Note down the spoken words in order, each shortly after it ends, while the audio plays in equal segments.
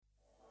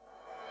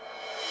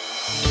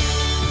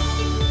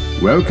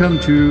Welcome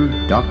to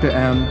Dr.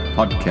 M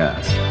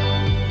Podcast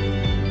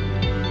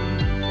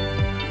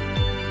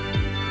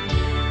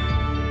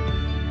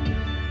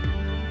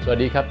สวัส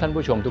ดีครับท่าน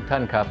ผู้ชมทุกท่า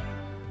นครับ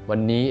วัน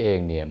นี้เอง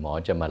เนี่ยหมอ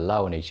จะมาเล่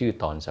าในชื่อ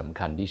ตอนสำ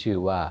คัญที่ชื่อ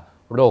ว่า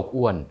โรค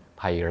อ้วน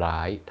ภัยร้า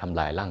ยทำ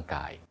ลายร่างก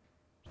าย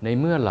ใน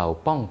เมื่อเรา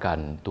ป้องกัน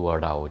ตัว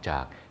เราจา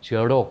กเชื้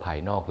อโรคภาย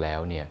นอกแล้ว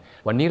เนี่ย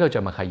วันนี้เราจะ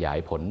มาขยาย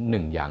ผลห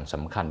นึ่งอย่างส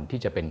ำคัญที่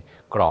จะเป็น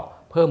เกราะ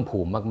เพิ่มภู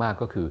มิมาก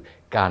ๆก็คือ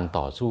การ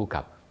ต่อสู้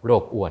กับโร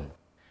คอ้วน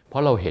เพรา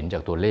ะเราเห็นจา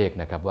กตัวเลข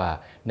นะครับว่า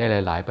ในห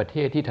ลายๆประเท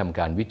ศที่ทำ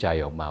การวิจัย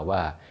ออกมาว่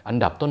าอัน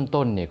ดับ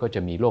ต้นๆเนี่ยก็จ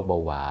ะมีโรคเบา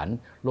หวาน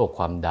โรคค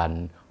วามดัน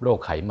โรค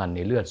ไขมันใน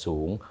เลือดสู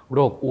งโร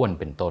คอ้วน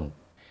เป็นต้น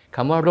ค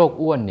ำว่าโรค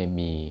อ้วนเนี่ย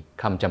มี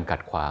คำจำกัด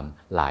ความ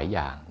หลายอ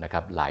ย่างนะค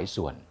รับหลาย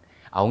ส่วน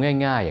เอา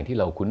ง่ายๆอย่างที่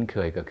เราคุ้นเค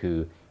ยก็คือ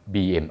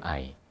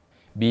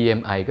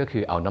BMI ก็คื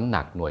อเอาน้ำห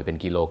นักหน่วยเป็น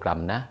กิโลกรัม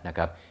นะค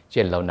รับเ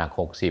ช่นเราหนัก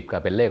60ก็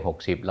เป็นเลข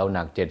60เราห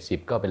นัก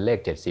70ก็เป็นเลข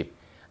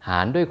70หา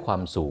รด้วยควา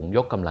มสูงย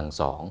กกำลัง2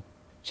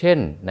เช่น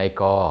ใน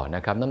กน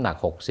ะครับน้ำหนัก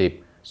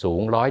60สู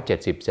ง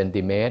170เซน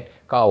ติเมตร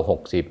ก็เอา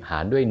60หา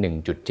รด้วย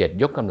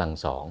 1.7 ยกกำลัง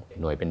2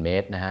หน่วยเป็นเม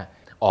ตรนะฮะ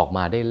ออกม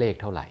าได้เลข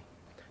เท่าไหร่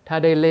ถ้า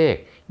ได้เลข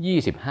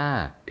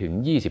25ถึง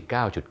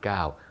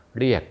 29.9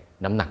 เรียก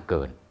น้ำหนักเ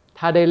กิน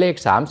ถ้าได้เลข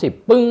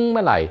30ปึ้งเ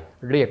มื่อไหร่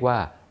เรียกว่า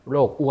โร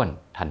คอ้วน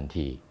ทัน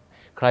ที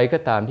ใครก็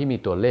ตามที่มี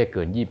ตัวเลขเ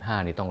กิน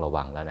25นี่ต้องระ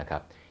วังแล้วนะครั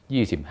บ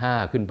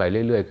25ขึ้นไป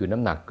เรื่อยๆคือน้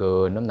ำหนักเกิ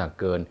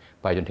น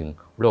ไปจนถึง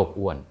โรค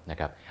อ้วนนะ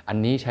ครับอัน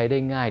นี้ใช้ได้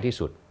ง่ายที่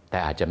สุดแ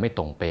ต่อาจจะไม่ต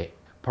รงเป๊ะ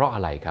เพราะอ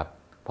ะไรครับ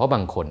เพราะบา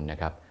งคนนะ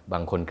ครับบา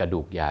งคนกระ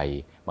ดูกใหญ่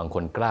บางค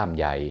นกล้าม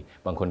ใหญ่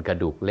บางคนกระ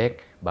ดูกเล็ก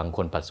บางค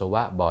นปัสสาว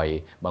ะบ่อย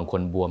บางค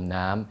นบวม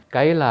น้ำไก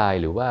ด์ไลน์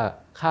หรือว่า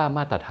ค่าม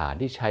าตรฐาน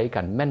ที่ใช้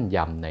กันแม่นย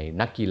ำใน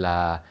นักกีฬา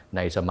ใ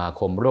นสมา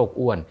คมโรค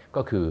อ้วน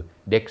ก็คือ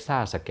DEXA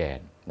สแกน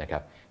นะครั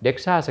บ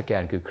DEXA สแก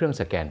นคือเครื่อง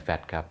สแกนแฟ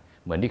ตครับ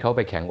เหมือนที่เขาไ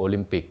ปแข่งโอลิ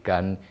มปิกกั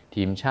น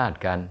ทีมชาติ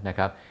กันนะค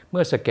รับเ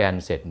มื่อสแกน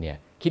เสร็จเนี่ย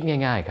คิด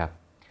ง่ายๆครับ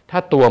ถ้า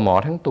ตัวหมอ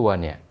ทั้งตัว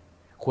เนี่ย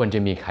ควรจะ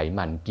มีไข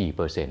มันกี่เ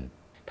ปอร์เซ็นต์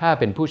ถ้า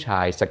เป็นผู้ช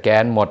ายสแก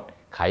นหมด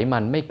ไขมั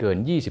นไม่เกิน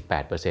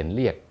 28% เ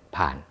รียก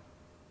ผ่าน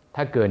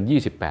ถ้าเกิน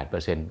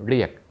 28% เ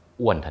รียก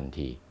อ้วนทัน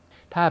ที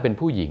ถ้าเป็น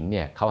ผู้หญิงเ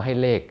นี่ยเขาให้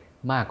เลข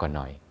มากกว่าห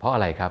น่อยเพราะอ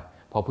ะไรครับ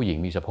เพราะผู้หญิง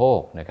มีสะโพก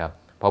นะครับ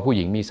เพราะผู้ห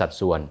ญิงมีสัด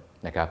ส่วน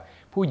นะครับ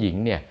ผู้หญิง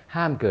เนี่ย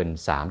ห้ามเกิน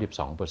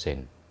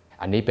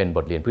 32%อันนี้เป็นบ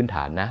ทเรียนพื้นฐ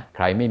านนะใค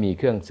รไม่มีเ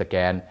ครื่องสแก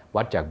น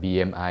วัดจาก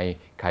BMI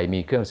ใครมี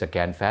เครื่องสแก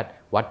นแฟต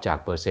วัดจาก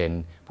เปอร์เซ็น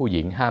ต์ผู้ห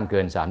ญิงห้ามเกิ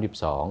น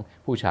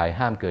32ผู้ชาย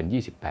ห้ามเกิน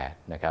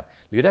28นะครับ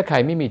หรือถ้าใคร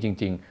ไม่มีจ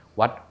ริงๆ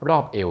วัดรอ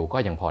บเอวก็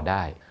ยังพอไ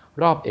ด้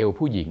รอบเอว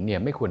ผู้หญิงเนี่ย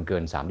ไม่ควรเกิ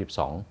น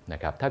32นะ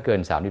ครับถ้าเกิน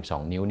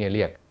32นิ้วเนี่ยเ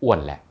รียกอ้วน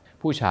แหละ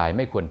ผู้ชายไ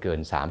ม่ควรเกิน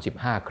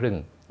35ครึ่ง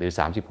หรือ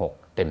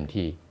36เต็ม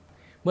ที่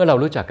เมื่อเรา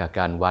รู้จักกับ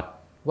การวัด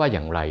ว่าอ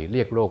ย่างไรเ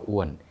รียกโรคอ้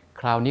วน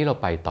คราวนี้เรา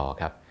ไปต่อ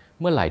ครับ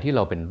เมื่อไหร่ที่เร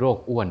าเป็นโรค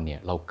อ้วนเนี่ย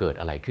เราเกิด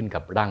อะไรขึ้นกั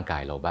บร่างกา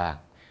ยเราบ้าง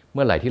เ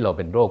มื่อไหร่ที่เราเ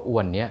ป็นโรคอ้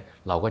วนเนี้ย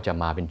เราก็จะ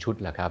มาเป็นชุด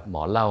แหละครับหม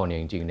อเล่าเนี่ย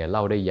จริงๆเนี่ยเ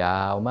ล่าได้ยา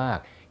วมาก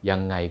ยั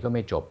งไงก็ไ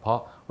ม่จบเพราะ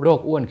โรค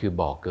อ้วนคือ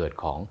บ่อเกิด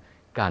ของ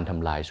การท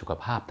ำลายสุข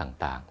ภาพ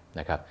ต่างๆ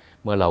นะครับ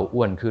เมื่อเรา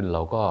อ้วนขึ้นเร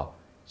าก็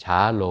ช้า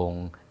ลง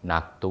หนั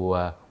กตัว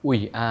อุ้ย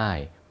อ้าย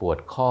ปวด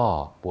ข้อ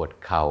ปวด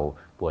เข่า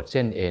ปวดเ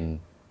ส้นเอ็น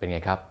เป็นไง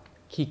ครับ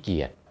ขี้เกี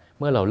ยจ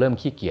เมื่อเราเริ่ม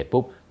ขี้เกียจ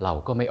ปุ๊บเรา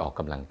ก็ไม่ออก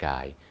กำลังกา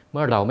ยเ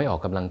มื่อเราไม่ออ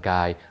กกำลังก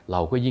ายเร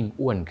าก็ยิ่ง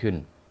อ้วนขึ้น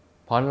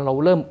พอเรา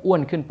เริ่มอ้ว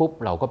นขึ้นปุ๊บ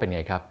เราก็เป็นไ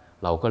งครับ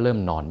เราก็เริ่ม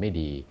นอนไม่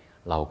ดี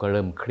เราก็เ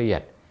ริ่มเครีย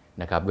ด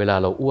นะครับเวลา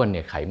เราอ้วนเ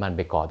นี่ยไขมันไ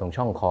ปเกาะตรง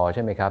ช่องคอใ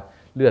ช่ไหมครับ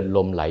เลือดล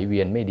มไหลเวี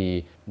ยนไม่ดี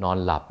นอน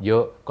หลับเยอ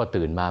ะก็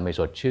ตื่นมาไม่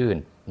สดชื่น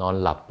นอน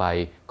หลับไป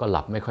ก็ห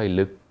ลับไม่ค่อย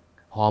ลึก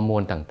ฮอร์โม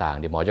นต่างๆ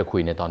เดี๋ยวหมอจะคุ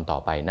ยในตอนต่อ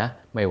ไปนะ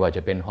ไม่ว่าจ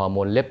ะเป็นฮอร์โม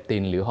นเลปติ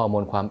นหรือฮอร์โม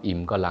นความอิ่ม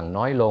ก็หลั่ง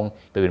น้อยลง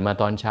ตื่นมา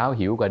ตอนเช้า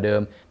หิวกว่าเดิ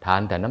มทา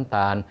นแต่น้ำต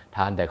าลท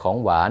านแต่ของ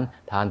หวาน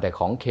ทานแต่ข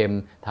องเค็ม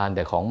ทานแ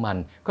ต่ของมัน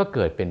ก็เ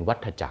กิดเป็นวั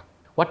ฏ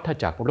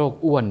จักรโรค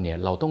อ้วนเนี่ย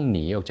เราต้องห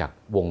นีออกจาก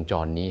วงจ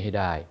รนี้ให้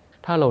ได้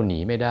ถ้าเราหนี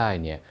ไม่ได้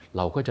เนี่ยเ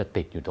ราก็จะ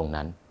ติดอยู่ตรง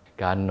นั้น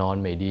การนอน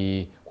ไม่ดี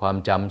ความ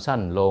จำสั้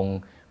นลง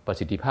ประ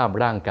สิทธิภาพ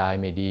ร่างกาย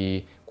ไม่ดี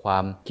ควา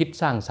มคิด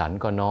สร้างสรรค์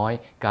ก็น้อย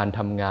การท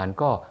ำงาน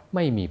ก็ไ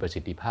ม่มีประ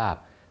สิทธิภาพ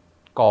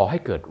ก่อให้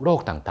เกิดโรค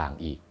ต่าง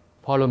ๆอีก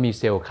พอเรามี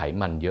เซลล์ไข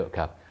มันเยอะค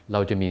รับเรา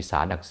จะมีส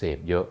ารอักเสบ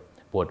เยอะ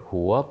ปวด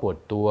หัวปวด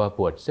ตัวป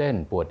วดเส้น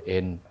ปวดเอ็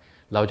น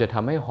เราจะท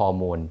ำให้ฮอร์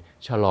โมน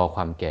ชะลอค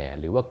วามแก่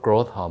หรือว่า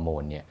growth ฮอร์โม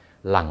นเนี่ย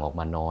หลั่งออก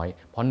มาน้อย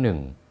เพราะ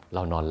1เร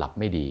านอนหลับ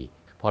ไม่ดี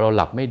พอเราห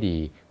ลับไม่ดี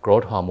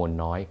growth ฮอร์โมน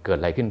น้อยเกิด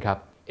อะไรขึ้นครับ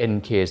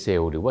NK เซล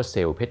ล์หรือว่าเซ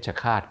ลล์เพชฌ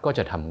ฆาตก็จ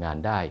ะทำงาน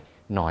ได้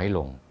น้อยล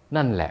ง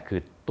นั่นแหละคือ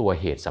ตัว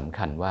เหตุสำ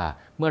คัญว่า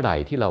เมื่อไหร่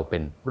ที่เราเป็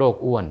นโรค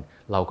อ้วน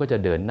เราก็จะ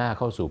เดินหน้าเ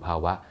ข้าสู่ภา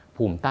วะ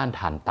ภูมิต้าน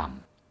ทานต่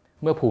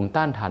ำเมื่อภูมิ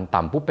ต้านทาน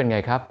ต่ำปุ๊บเป็นไง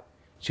ครับ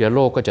เชื้อโร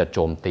คก็จะโจ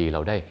มตีเร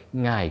าได้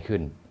ง่ายขึ้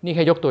นนี่แ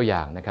ค่ยกตัวอย่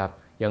างนะครับ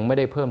ยังไม่ไ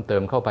ด้เพิ่มเติ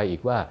มเข้าไปอี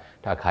กว่า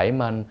ถ้าไข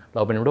มันเร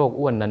าเป็นโรค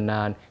อ้วนน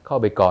านๆเข้า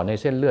ไปเกาะใน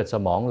เส้นเลือดส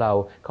มองเรา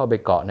เข้าไป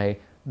เกาะใน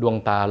ดวง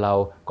ตาเรา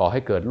ก่อให้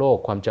เกิดโรค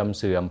ความจำ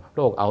เสื่อมโ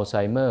รคอัลไซ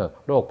เมอร์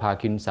โรคพาร์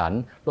กินสัน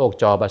โรค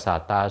จอประสาท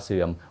ตาเ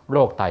สื่อมโร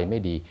คไตไม่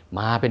ดี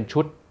มาเป็น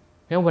ชุด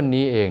เพราะวัน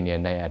นี้เองเนี่ย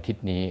ในอาทิต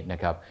ย์นี้นะ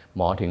ครับห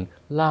มอถึง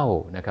เล่า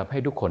นะครับให้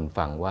ทุกคน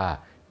ฟังว่า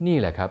นี่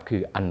แหละครับคื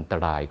ออันต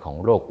รายของ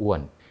โรคอ้ว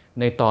น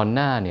ในตอนห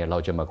น้าเนี่ยเรา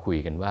จะมาคุย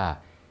กันว่า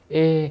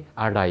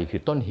อะไรคื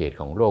อต้นเหตุ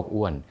ของโรค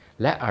อ้วน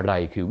และอะไร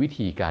คือวิ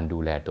ธีการดู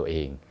แลตัวเอ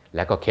งแล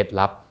ะก็เคล็ด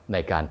ลับใน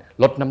การ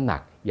ลดน้ำหนั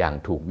กอย่าง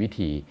ถูกวิ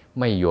ธี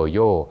ไม่โยโ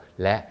ย่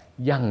และ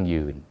ยั่ง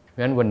ยืนเพรา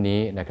ะฉะนั้นวันนี้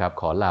นะครับ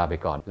ขอลาไป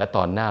ก่อนและต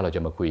อนหน้าเราจ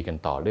ะมาคุยกัน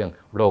ต่อเรื่อง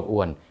โรคอ้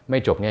วนไม่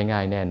จบง่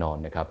ายๆแน่นอน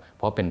นะครับเ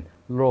พราะเป็น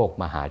โรค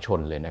มหาชน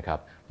เลยนะครับ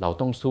เรา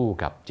ต้องสู้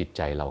กับจิตใ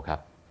จเราครับ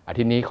อา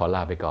ทิตย์นี้ขอล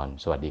าไปก่อน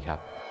สวัสดีครับ